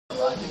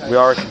We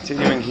are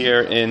continuing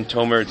here in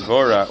Tomer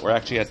Devorah. We're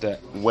actually at the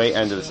way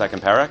end of the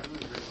second parak,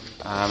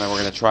 and we're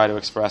going to try to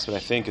express what I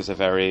think is a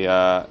very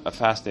a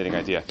fascinating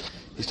idea.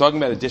 He's talking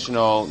about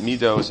additional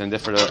midos and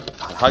different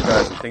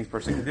hagas and things a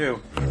person can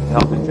do to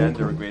help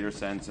engender a greater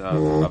sense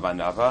of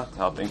anava, to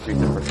help increase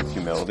the person's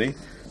humility.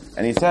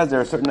 And he says there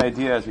are certain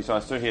ideas, we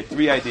saw here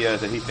 3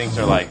 ideas that he thinks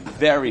are like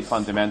very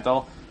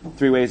fundamental,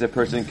 3 ways a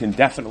person can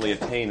definitely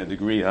attain a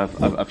degree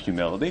of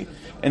humility.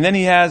 And then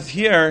he has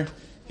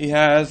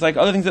like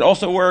other things that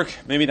also work,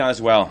 maybe not as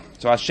well.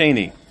 So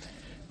Hasheni,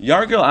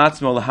 Yargil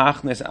Atzmo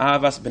Lahachnes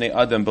Avas Bnei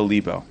Adam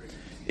Belibo.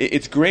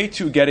 It's great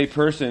to get a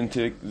person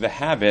to the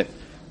habit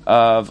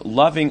of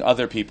loving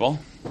other people.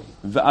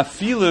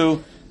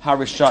 V'afilu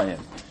harishayim.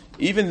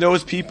 Even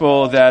those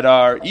people that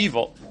are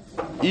evil,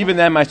 even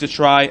them I should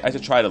try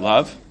to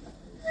love.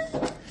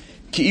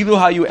 Ki'ilu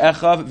hayu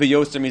echav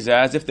v'yoser mizeh,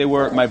 as if they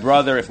were my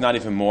brother, if not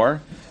even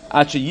more.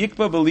 At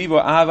sheyikba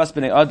belibo avas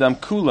b'nei adam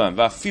kulam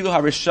v'afilu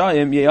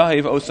harishayim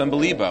yeyahev osam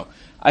belibo.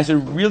 I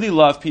should really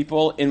love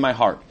people in my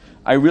heart.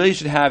 I really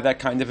should have that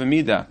kind of a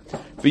midah.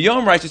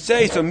 V'yom, I should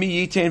say, so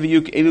mi yitain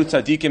v'yuk elu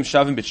tzadikim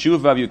shavim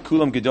b'tshuva v'yuk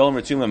kulam gedolim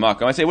ritzum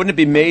l'makom. I say, wouldn't it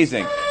be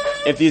amazing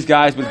if these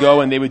guys would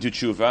go and they would do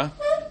tshuva?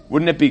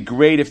 Wouldn't it be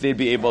great if they'd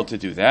be able to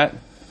do that?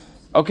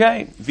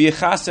 Okay,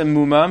 v'yichasem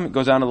mumam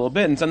goes on a little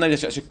bit, and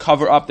sometimes I should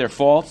cover up their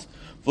faults.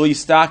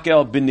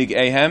 V'yistakel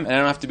b'nigehem, and I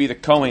don't have to be the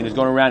Kohen who's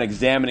going around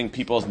examining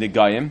people's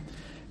nigayim.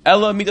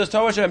 Ella midos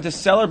tavashem, to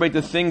celebrate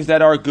the things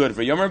that are good.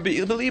 V'yomer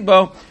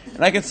b'ilibo,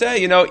 and I can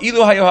say, ilu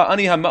hayo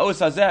ha'ani ha'ma'os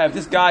hazeh, if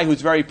this guy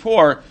who's very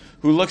poor,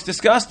 who looks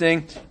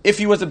disgusting, if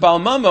he was a Baal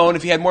Mamon,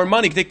 if he had more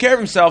money, he could take care of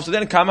himself, so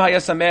then kama haya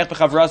sameach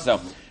b'chavraso.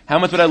 How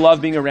much would I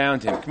love being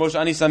around him? K'mosh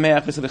ani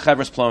sameach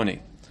b'chavras ploni.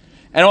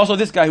 And also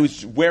this guy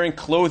who's wearing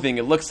clothing,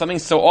 it looks something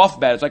so off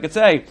bad. So I could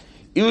say,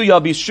 ilu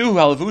yalbishu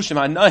halavushim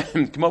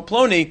ha'naim k'mo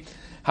ploni,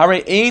 hare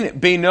ein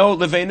beino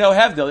leveino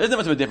hevdil. There isn't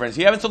much of a difference.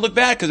 He happens to look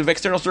bad because of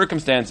external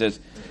circumstances.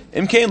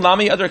 Imkein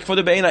lami other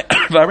kvoda be'enai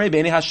v'arei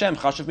be'enai Hashem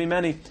chashav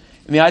mimeni.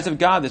 In the eyes of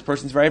God, this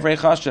person's very, very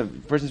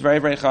chashav. The person's very,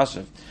 very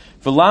chashav.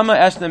 V'lama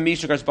esna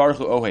misha Kadosh Baruch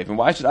Hu ohev. And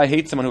why should I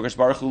hate someone who Kadosh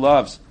Baruch Hu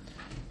loves?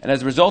 And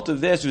as a result of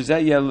this, can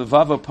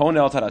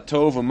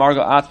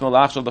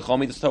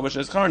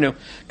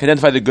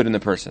identify the good in the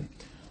person.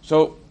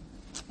 So,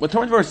 what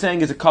Torah Devorah is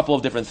saying is a couple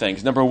of different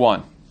things. Number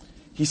one,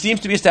 he seems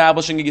to be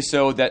establishing a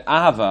yesod that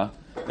ahava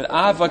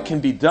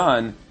can be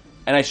done,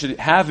 and I should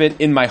have it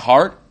in my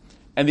heart,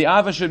 and the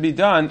ahava should be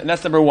done, and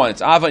that's number one.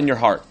 It's ahava in your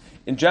heart.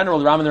 In general,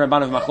 the Ram and the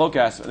Ramban of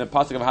Machlokas, the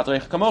pasuk of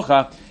Hatarech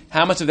Kamocha,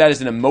 how much of that is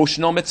an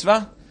emotional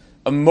mitzvah?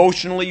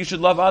 Emotionally, you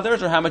should love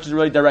others, or how much is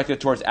really directed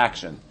towards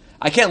action?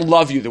 I can't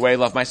love you the way I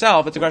love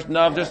myself. It's a question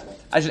of just,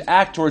 I should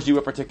act towards you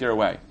a particular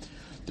way.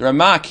 The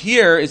Ramak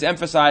here is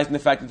emphasizing the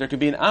fact that there could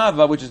be an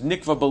ava, which is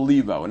nikva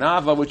belibo, an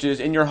ava which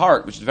is in your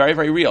heart, which is very,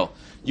 very real.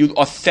 You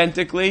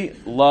authentically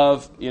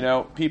love,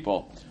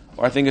 people.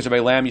 Or I think as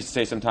Rabbi Lamb used to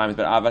say sometimes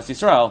about Avas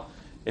Yisrael,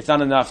 it's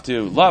not enough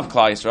to love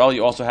Klal Yisrael,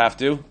 you also have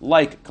to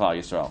like Klal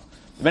Yisrael.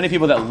 Many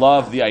people that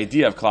love the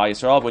idea of Klal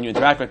Yisrael, but when you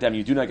interact with them,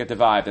 you do not get the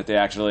vibe that they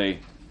actually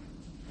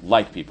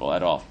like people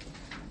at all.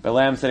 Rabbi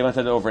Lamb said he once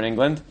said it over in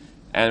England,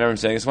 and I remember him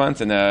saying this once,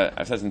 and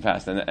I've said this in the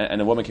past,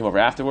 and a woman came over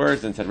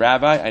afterwards and said,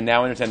 Rabbi, I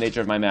now understand the nature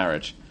of my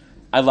marriage.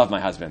 I love my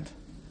husband.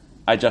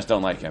 I just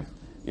don't like him.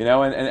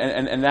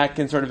 And that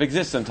can sort of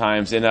exist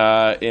sometimes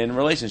in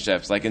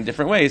relationships, like in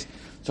different ways.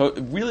 So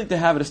really to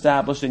have it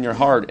established in your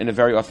heart in a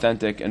very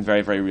authentic and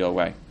very, very real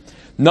way.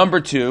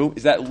 Number 2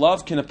 is that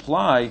love can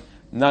apply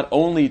not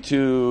only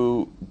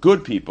to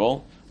good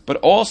people, but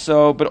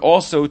also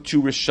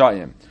to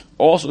Rishayim.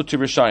 Also to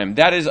Rishayim.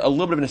 That is a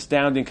little bit of an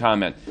astounding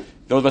comment.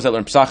 Those of us that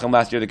learned Pesachim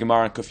last year, the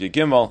Gemara and Kufya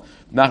Gimel,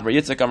 Nachbar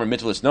Yitzchak Amar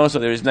Mitvalis No. So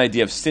there is an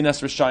idea of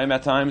Sinas Rishayim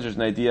at times. There's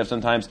an idea of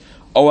sometimes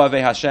Oave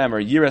Hashem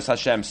or Yiras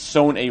Hashem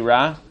Son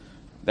Eira.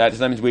 That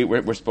sometimes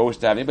we're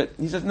supposed to have it. But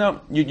he says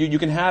no. You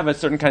can have a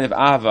certain kind of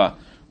Ava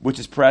which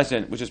is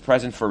present for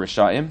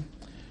Rishayim.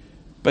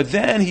 But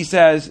then he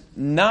says,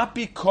 not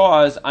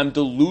because I'm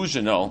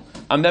delusional.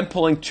 I'm then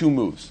pulling 2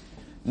 moves.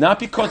 Not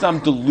because I'm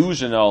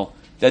delusional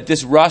that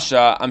this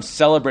Rasha, I'm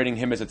celebrating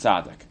him as a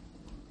tzaddik.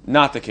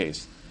 Not the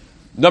case.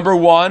 Number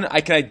 1, I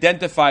can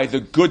identify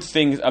the good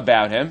things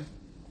about him.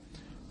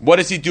 What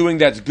is he doing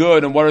that's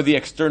good, and what are the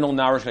external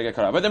narish I get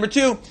cut off? But number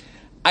 2,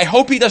 I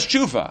hope he does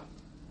tshuva.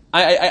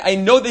 I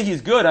know that he's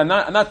good. I'm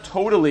not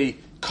totally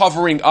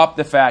covering up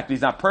the fact that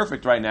he's not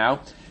perfect right now,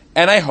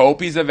 and I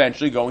hope he's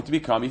eventually going to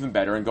become even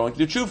better and going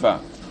to do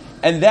tshuva.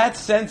 And that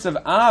sense of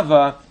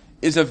ava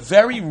is a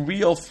very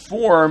real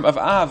form of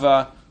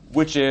ava,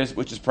 which is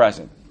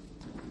present.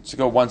 To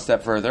go one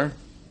step further.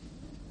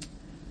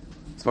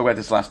 Spoke about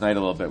this last night a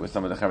little bit with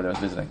some of the chaver that I was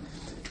visiting.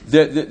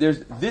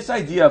 There's this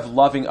idea of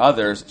loving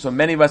others. So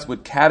many of us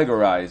would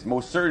categorize,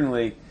 most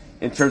certainly,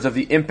 in terms of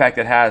the impact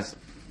it has,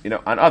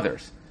 on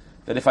others.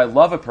 That if I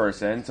love a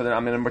person, so then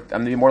I'm going to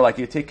be more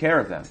likely to take care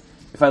of them.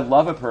 If I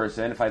love a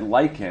person, if I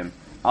like him,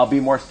 I'll be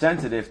more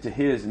sensitive to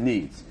his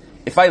needs.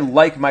 If I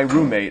like my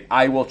roommate,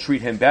 I will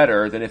treat him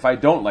better than if I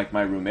don't like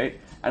my roommate,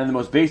 And on the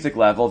most basic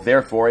level,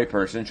 therefore, a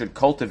person should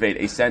cultivate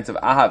a sense of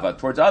ahava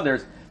towards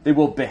others. They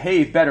will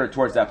behave better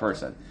towards that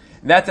person.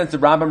 In that sense, the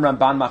Ramban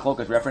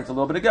Machlokas reference a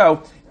little bit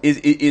ago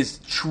is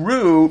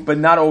true, but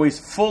not always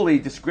fully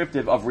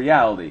descriptive of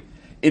reality.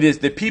 It is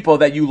the people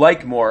that you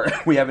like more,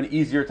 we have an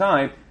easier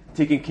time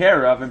taking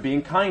care of and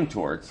being kind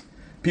towards.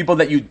 People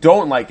that you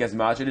don't like as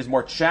much, it is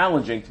more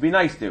challenging to be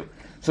nice to.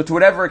 So to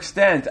whatever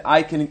extent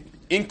I can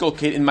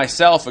inculcate in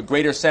myself a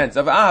greater sense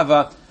of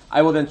ahava,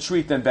 I will then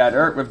treat them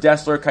better. Rav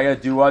Dessler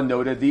Kayadua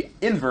noted the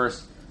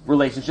inverse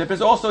relationship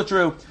is also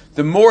true.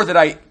 The more that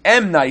I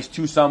am nice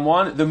to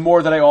someone, the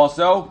more that I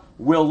also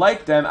will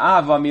like them.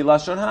 Ahava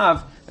milashon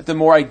hav. That the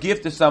more I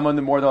give to someone,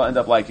 the more they'll end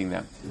up liking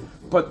them.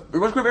 But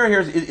Rosh Hashanah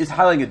here is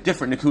highlighting a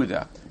different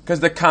nekuda because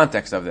of the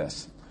context of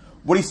this.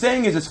 What he's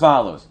saying is as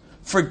follows: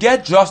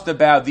 forget just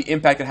about the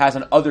impact it has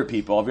on other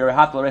people.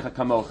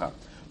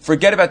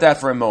 Forget about that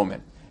for a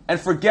moment, and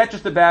forget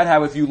just about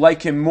how if you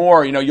like him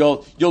more,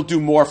 you'll do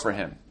more for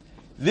him.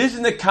 This is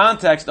in the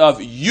context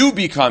of you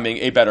becoming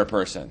a better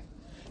person,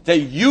 that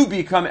you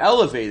become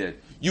elevated.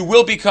 You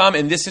will become,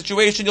 in this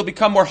situation, you'll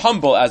become more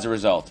humble as a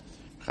result.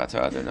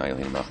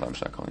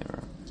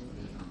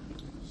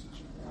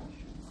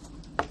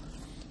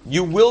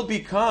 You will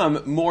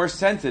become more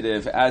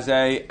sensitive as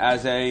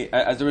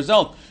a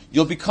result.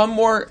 You'll become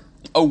more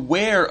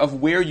aware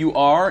of where you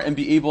are and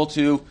be able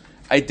to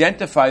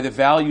identify the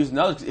values in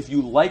others. If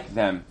you like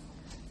them,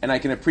 and I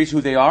can appreciate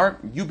who they are,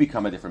 you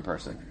become a different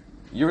person.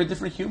 You're a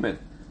different human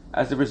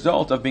as a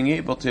result of being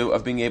able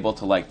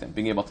to like them.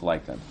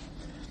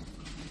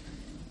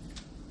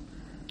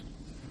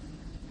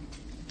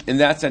 In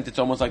that sense, it's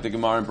almost like the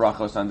Gemara in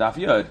Brachos on Daf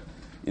Yud,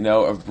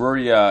 of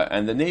Bruria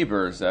and the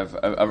neighbors, of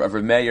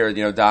a mayor,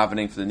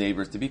 davening for the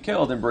neighbors to be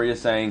killed, and Bruria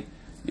saying,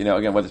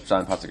 again, whether it's Pshat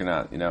and Pasuk or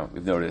not,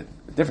 we've noted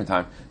a different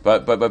time,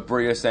 but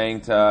Bruria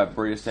saying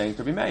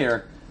to be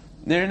mayor,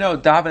 no,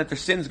 daven that their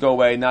sins go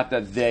away, not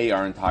that they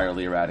are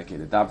entirely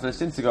eradicated. Daven for their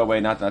sins to go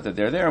away, not that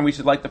they're there, and we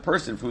should like the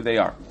person for who they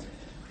are.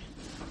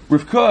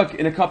 Rav Kook,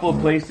 in a couple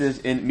of places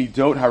in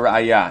Midot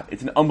HaRa'ayah,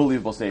 it's an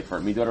unbelievable sefer.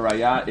 Midot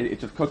HaRa'ayah,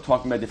 it's Rav Kook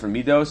talking about different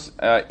midos,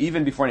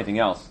 even before anything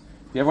else.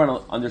 If you ever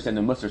want to understand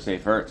the Musar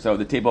sefer, so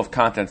the table of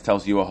contents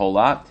tells you a whole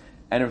lot.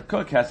 And Rav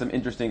Kook has some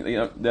interesting,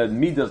 the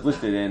midos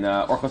listed in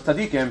Orchos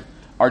Tzadikim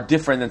are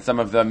different than some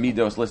of the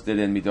midos listed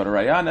in Midot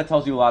HaRa'ayah, and that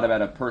tells you a lot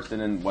about a person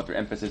and what their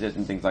emphasis is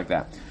and things like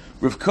that.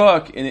 Rav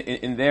Kook,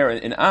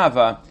 in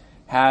Ava,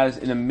 has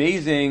an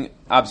amazing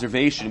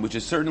observation, which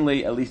is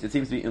certainly, at least it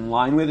seems to be in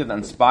line with and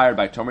inspired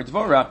by Tomer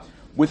Devorah,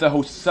 with a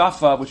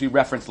Hosafa, which we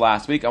referenced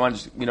last week. I want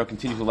to just,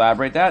 continue to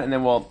elaborate that, and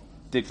then we'll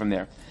dig from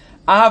there.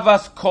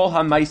 Ahavas kol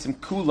hamaisim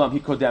kulam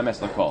hikodem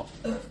es lakol.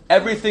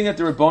 Everything that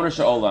the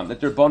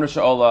Ribono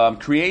Shel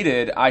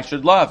created, I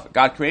should love.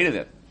 God created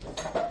it.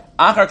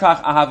 Achar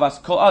kach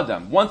ahavas kol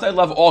adam. Once I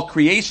love all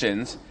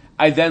creations,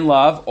 I then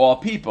love all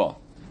people.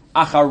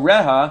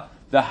 Achareha,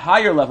 the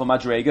higher level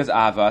madrega is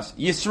ahavas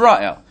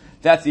Yisrael.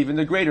 That's even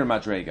the greater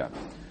madrega.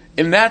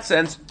 In that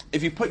sense,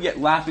 if you put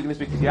last week and this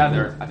week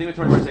together, I think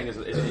what Torah is saying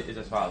is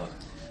as follows.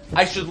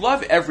 I should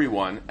love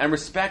everyone and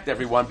respect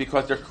everyone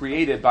because they're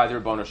created by the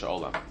Ribono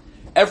Shel Olam.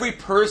 Every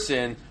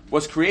person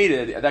was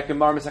created, that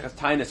Gemara Maseches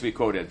Tainus we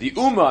quoted. The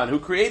Uman who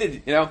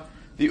created,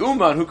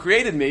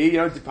 me,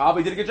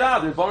 probably did a good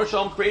job. The Ribono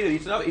Shel Olam created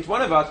each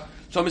one of us.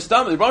 So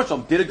Mistam, the Ribono Shel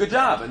Olam did a good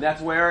job, and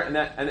that's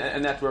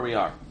where we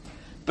are.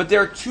 But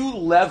there are two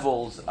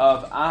levels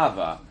of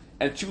Ava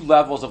and two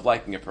levels of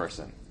liking a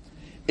person.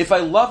 If I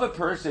love a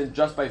person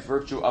just by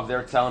virtue of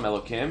their Tzelem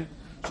Elokim,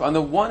 so on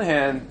the one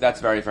hand,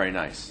 that's very, very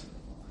nice.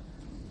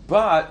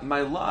 But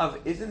my love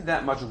isn't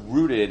that much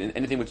rooted in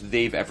anything which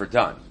they've ever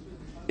done.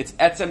 It's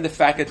etzem, the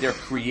fact that they're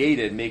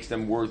created makes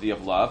them worthy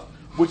of love,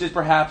 which is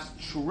perhaps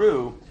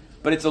true,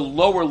 but it's a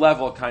lower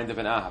level kind of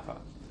an ahava.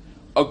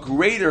 A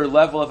greater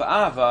level of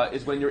ahava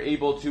is when you're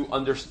able to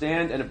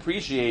understand and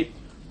appreciate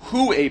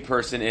who a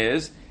person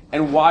is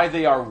and why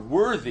they are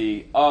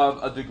worthy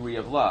of a degree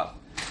of love.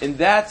 In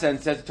that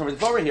sense, says the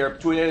Devorah here,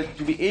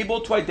 to be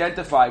able to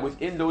identify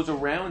within those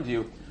around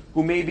you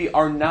who maybe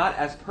are not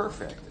as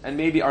perfect and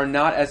maybe are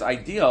not as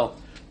ideal,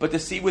 but to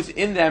see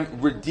within them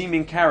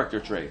redeeming character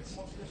traits.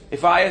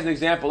 If I, as an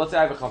example, let's say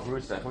I have a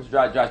chavrusa who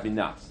drives me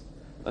nuts.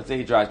 Let's say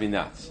he drives me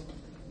nuts.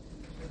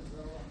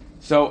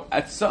 So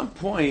at some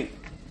point,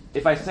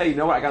 if I say, I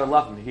gotta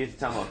love him, he has to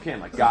tell him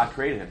like God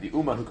created him, the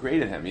Uman who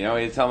created him, he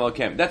has to tell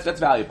him that's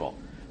valuable.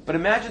 But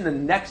imagine the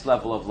next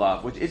level of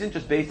love, which isn't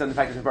just based on the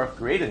fact that Baruch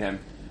created him,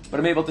 but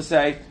I'm able to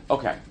say,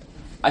 okay,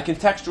 I can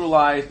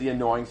textualize the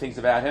annoying things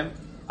about him.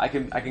 I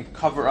can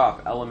cover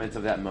up elements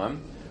of that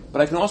mum,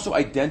 but I can also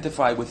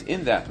identify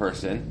within that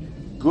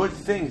person good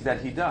things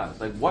that he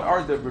does. Like what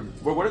are the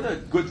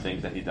good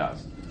things that he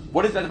does?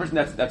 What is that person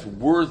that's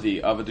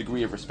worthy of a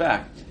degree of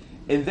respect?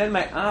 And then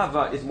my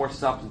ava is more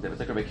substantive. It's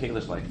like Rabbi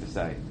Kalish likes to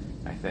say,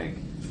 I think,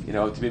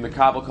 to be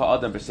mekabel kol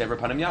adam b'sever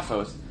panim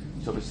yafos.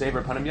 So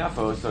b'sever panim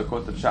yafos. So it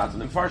quotes the shots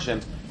and the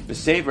farshim.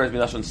 B'sever is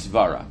milashon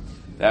svara.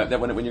 That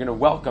when you're going to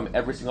welcome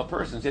every single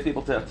person, so you have to be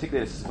able to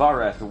articulate a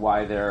svara as to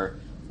why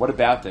what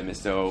about them is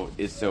so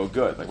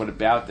good. Like what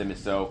about them is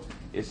so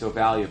is so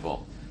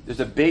valuable. There's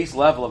a base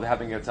level of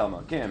having a Tzal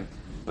Malkim,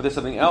 but there's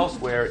something else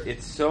where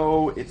it's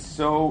so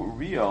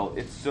real,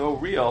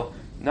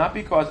 not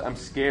because I'm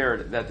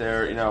scared that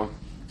they're,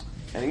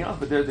 anything else,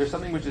 but there's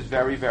something which is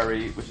very,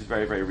 very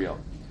real.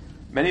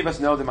 Many of us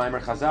know the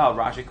Maimer Chazal.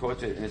 Rashi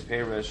quotes it in his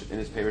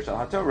Parish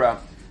Al HaTorah.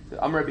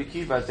 The Amar Rabbi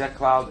Kiva Zek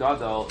Klal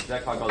Gadol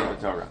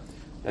B'Torah.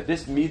 That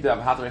this midah of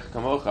Hatarech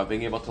Kamocha,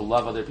 being able to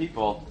love other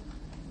people,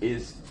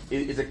 is a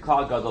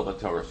Klal Gadol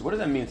B'Torah. So what does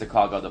that mean? It's a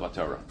Klal Gadol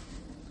B'Torah.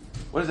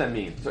 What does that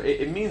mean? So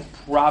it means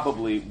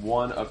probably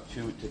one of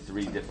 2 to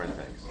 3 different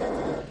things.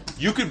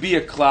 You could be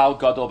a Klal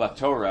Gadol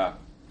B'Torah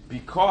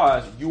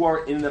because you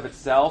are in and of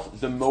itself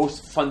the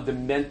most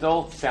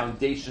fundamental,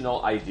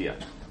 foundational idea.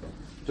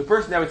 So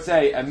first I would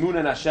say, Emunah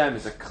in Hashem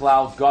is a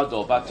Klal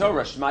Gadol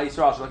B'Torah, Shema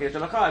Yisrael, Shalom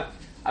Echad Echad.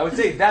 I would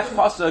say that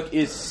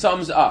pasuk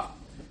sums up.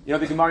 The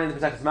Gemara in the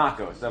Pesach's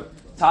Makos. So,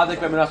 Tzadik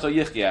Be'menaso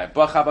Yichya,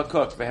 Bacha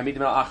B'Kuk, Behemidim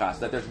Achas.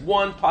 That there's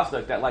one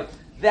pasuk that,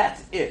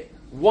 that's it.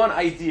 One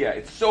idea.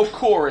 It's so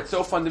core, it's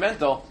so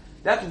fundamental.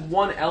 That's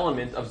one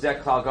element of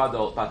Zek Klal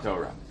Gadol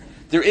B'Torah.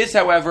 There is,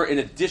 however, an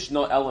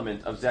additional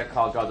element of Zek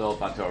Klal Gadol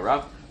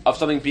B'Torah, of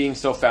something being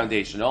so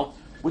foundational,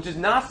 which is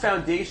not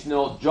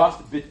foundational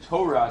just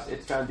b'Torah.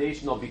 It's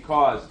foundational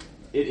because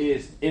it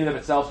is in and of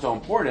itself so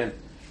important,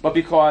 but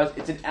because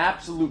it's an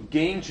absolute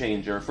game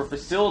changer for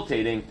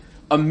facilitating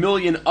a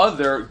million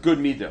other good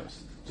midos.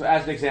 So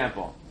as an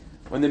example,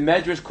 when the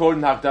Medrash quoted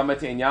in Hakdama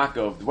Te'en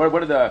Yaakov, what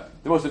are the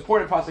most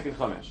important pasuk in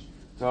Chumash?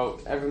 So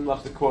everyone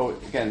loves to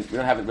quote, again, we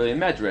don't have it really in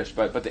Medrash,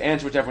 but the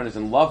answer which everyone is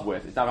in love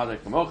with is not Hatarech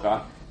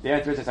Kamocha. The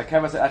answer is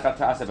Hakevas Echad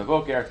Ta'aseh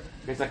B'Boker,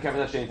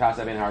 Hakevas Shein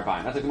Ta'aseh Ben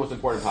Harbaim. That's the most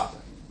important pasuk.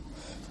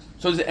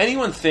 So does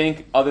anyone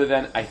think, other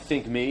than I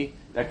think me,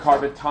 that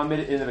Karban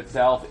Tamid in and of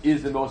itself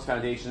is the most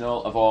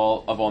foundational of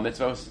all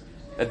mitzvos?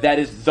 That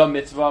is the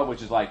mitzvah,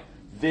 which is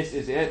this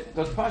is it?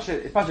 So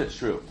it's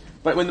true.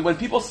 But when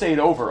people say it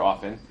over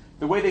often,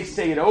 the way they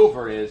say it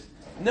over is,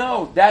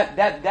 no,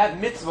 that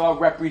mitzvah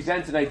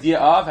represents an idea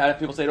of, how do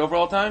people say it over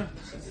all the time?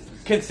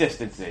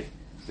 Consistency.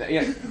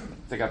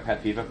 It's like a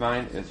pet peeve of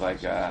mine. It's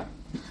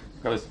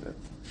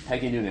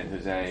Peggy Noonan,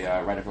 who's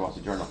a writer for Wall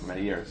Street Journal for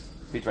many years,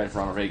 speechwriter for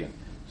Ronald Reagan.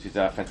 She's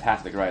a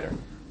fantastic writer.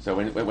 So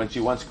when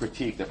she once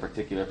critiqued a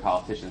particular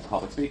politician's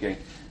public speaking,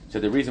 so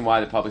the reason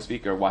why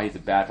why he's a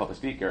bad public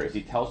speaker, is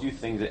he tells you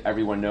things that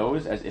everyone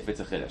knows as if it's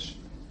a chiddush.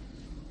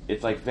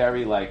 It's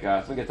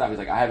someone gets up, he's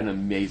like, I have an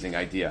amazing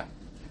idea.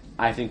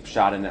 I think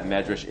Pshat in that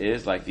Medrash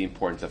is the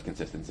importance of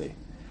consistency.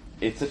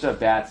 It's such a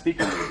bad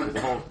speaking move, because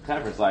the whole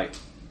clever is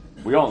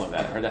we all know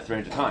that. I heard that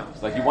 300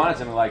 times. You wanted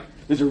something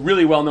there's a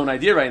really well-known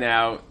idea right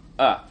now,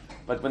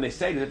 but when they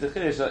say that it's a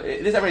chiddush,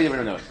 it is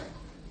everybody knows.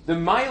 The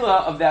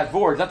Maila of that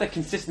Vor is not that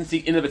consistency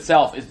in of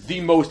itself is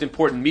the most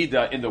important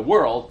midah in the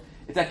world.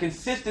 It's that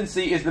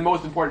consistency is the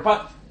most important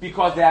part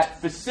because that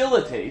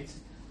facilitates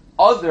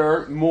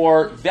other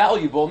more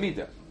valuable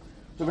midah.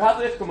 So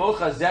B'Hatarech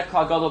Kamocha Zek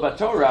Klal Gadol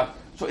B'Torah.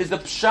 So is the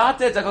pshat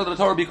that Zek Klal Gadol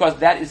B'Torah because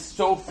that is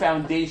so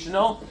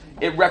foundational?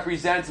 It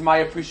represents my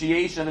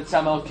appreciation of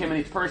Tzal Malkim in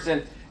each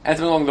person and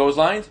something along those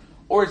lines?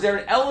 Or is there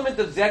an element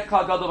of Zek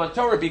Klal Gadol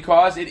B'Torah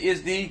because it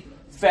is the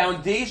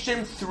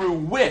foundation through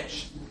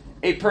which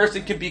a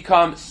person can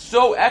become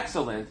so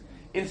excellent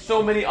in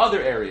so many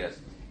other areas?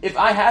 If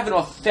I have an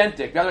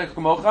authentic B'Hatarech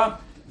Kamocha,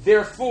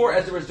 therefore,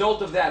 as a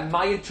result of that,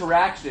 my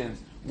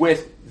interactions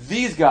with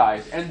these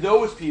guys and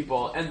those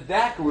people and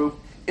that group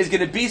is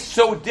going to be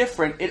so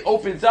different, it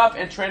opens up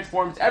and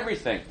transforms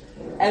everything.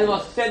 And an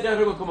authentic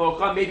B'Hatarech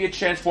Kamocha, maybe it's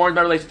transformed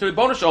by relation to the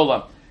Ribono Shel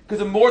Olam. Because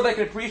the more that I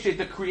can appreciate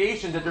the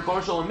creations that the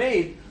Ribono Shel Olam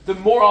made, the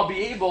more I'll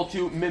be able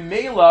to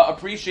memela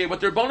appreciate what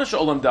the Ribono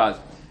Shel Olam does.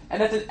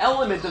 And that's an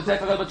element of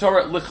Zek Klal Gadol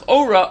B'Torah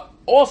l'chora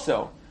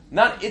also.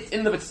 Not it's in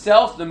and of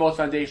itself the most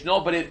foundational,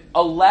 but it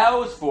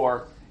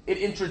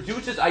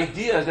introduces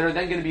ideas that are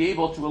then going to be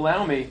able to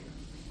allow me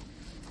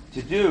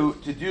to do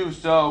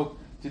so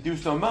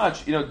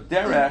much.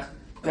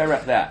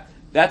 Derech that.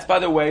 That's, by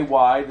the way,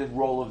 why the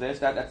role of this.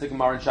 That's the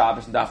Gemara in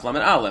Shabbos and Daf Lam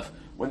and Aleph.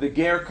 When the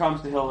ger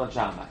comes to Hillel and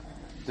Shammai,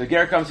 so the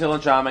ger comes to Hillel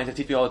and Shammai to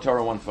teach all the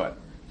Torah 1 foot.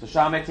 So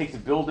Shammai takes a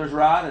builder's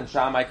rod, and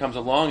Shammai comes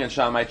along, and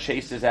Shammai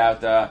chases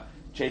out the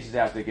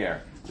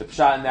ger. The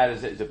pshat in that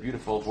is a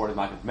beautiful word of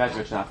Malkut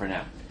Medrash, not for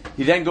now.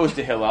 He then goes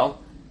to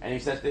Hillel, and he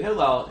says to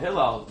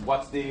Hillel,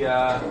 what's the,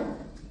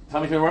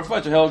 tell me to 1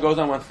 foot. So Hillel goes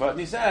on 1 foot, and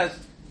he says,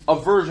 a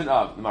version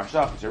of, the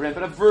Marshach,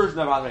 but a version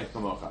of B'Hatarech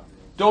Kamocha.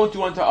 Don't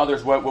do unto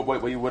others what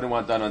you wouldn't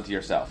want done unto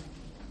yourself.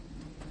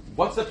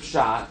 What's the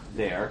pshat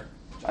there?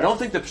 I don't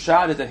think the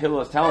pshat is that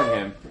Hillel is telling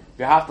him,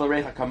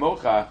 B'Hatarech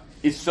Kamocha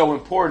is so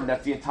important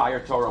that's the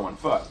entire Torah 1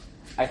 foot.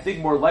 I think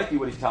more likely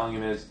what he's telling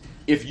him is,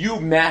 if you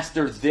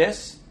master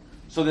this,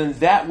 so then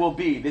that will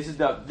be, this is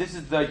the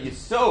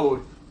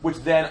yesod, which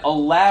then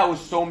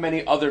allows so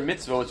many other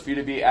mitzvot for you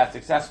to be as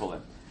successful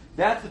in.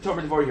 That's the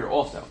Torah Devorah here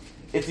also.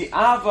 It's the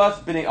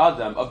avas b'nei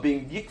adam, of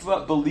being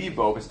yikva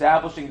belibo, of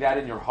establishing that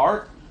in your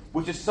heart,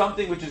 which is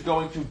something which is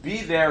going to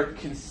be there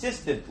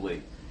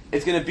consistently.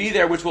 It's going to be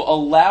there which will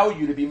allow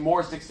you to be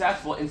more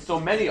successful in so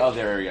many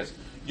other areas.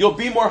 You'll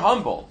be more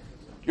humble.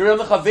 Your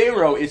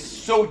Chavero is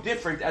so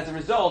different as a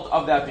result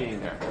of that being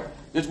there.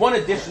 There's one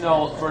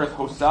additional sort of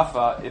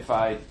hosafa, if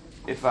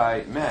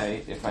I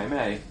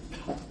may.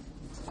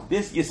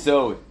 This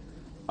yesod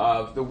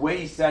of the way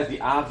he says the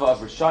ava of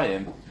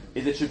Rishayim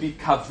is it should be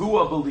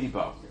kavua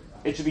belibo.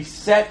 It should be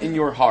set in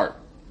your heart.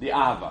 The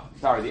ava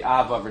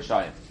of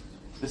Rishayim.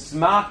 The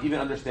Smach even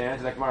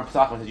understands that Gemara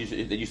Pesachim says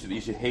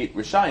you should hate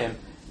Rishayim.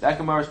 That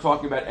Gemara is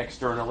talking about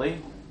externally.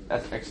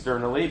 That's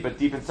externally, but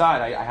deep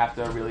inside, I have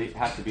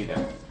to be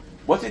there.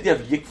 What's the idea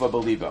of yikva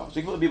belibo?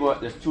 So yikva belibo,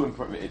 there's two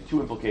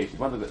implications.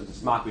 One of the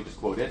Smach we just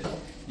quoted.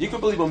 Yikva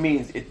belibo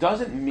means, it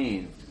doesn't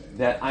mean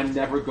that I'm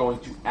never going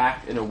to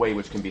act in a way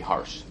which can be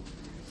harsh.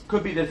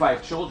 Could be that if I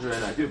have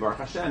children, I do, Baruch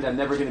Hashem, I'm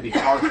never going to be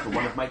harsh to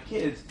one of my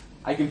kids.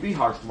 I can be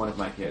harsh to one of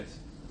my kids.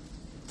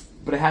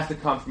 But it has to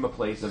come from a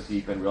place of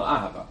deep and real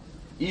ahava.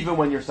 Even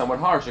when you're somewhat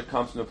harsh, it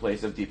comes from a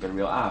place of deep and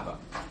real ahava.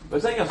 But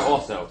it's saying us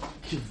also,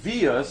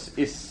 kiviyas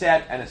is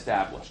set and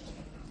established.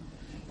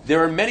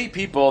 There are many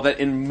people that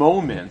in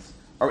moments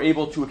are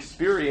able to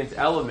experience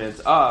elements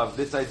of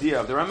this idea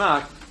of the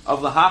Ramak,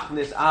 of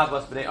lahachnis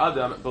avas b'nei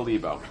adam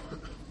belibo.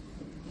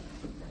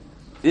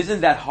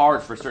 Isn't that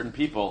hard for certain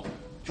people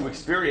to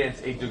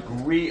experience a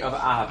degree of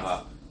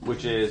ahava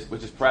which is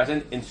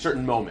present in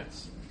certain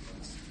moments?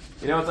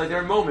 You know, it's like there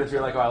are moments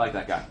where you're like, oh, I like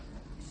that guy.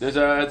 Let's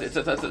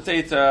say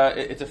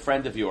it's a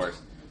friend of yours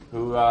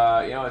who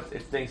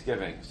it's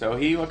Thanksgiving, so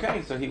he wants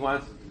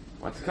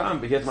to come,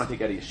 but he doesn't want to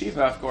take out of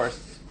yeshiva, of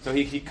course. So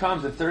he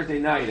comes on Thursday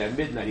night at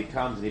midnight. He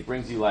comes and he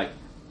brings you like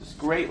this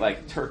great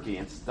like turkey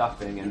and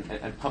stuffing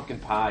and pumpkin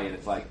pie, and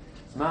it's like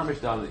it's mamish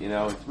done.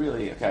 It's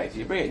really okay. So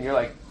you bring it and you're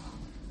like,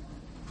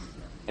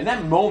 in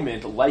that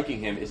moment, liking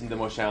him isn't the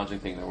most challenging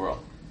thing in the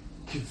world.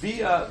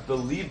 Kivia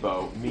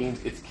belibo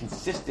means it's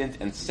consistent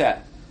and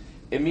set.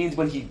 It means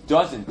when he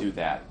doesn't do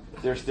that,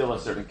 there's still a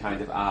certain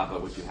kind of ahava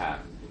which you have.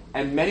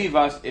 And many of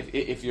us,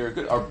 if you're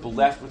good, are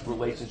blessed with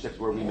relationships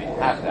where we may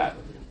have that,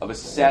 of a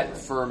set,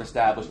 firm,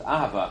 established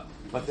ahava.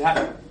 But to have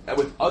it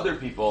with other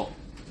people,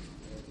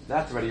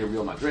 that's already a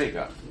real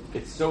madrega.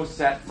 It's so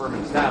set, firm,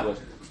 and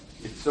established.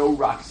 It's so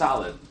rock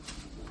solid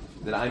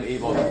that I'm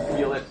able to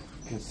feel it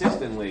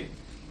consistently,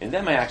 and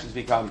then my actions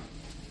become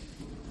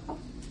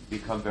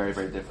very,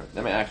 very different.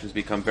 Then my actions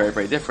become very,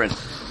 very different.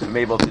 I'm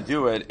able to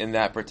do it in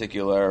that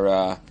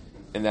particular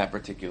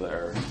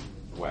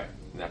way.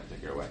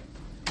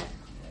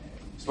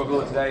 Spoke a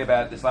little today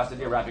about this last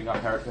idea, wrapping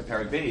up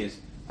Perek Beis,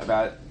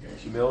 about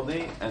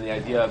humility and the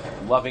idea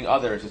of loving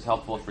others is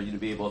helpful for you to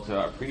be able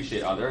to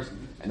appreciate others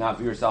and not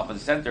view yourself as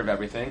the center of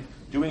everything.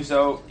 Doing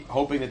so,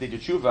 hoping that they do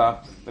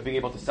tshuva, but being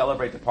able to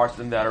celebrate the parts of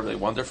them that are really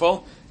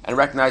wonderful and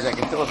recognize I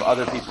can still have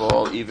other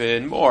people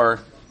even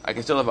more.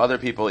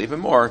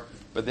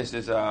 But this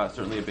is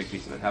certainly a big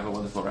piece of it. Have a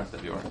wonderful rest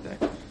of your day.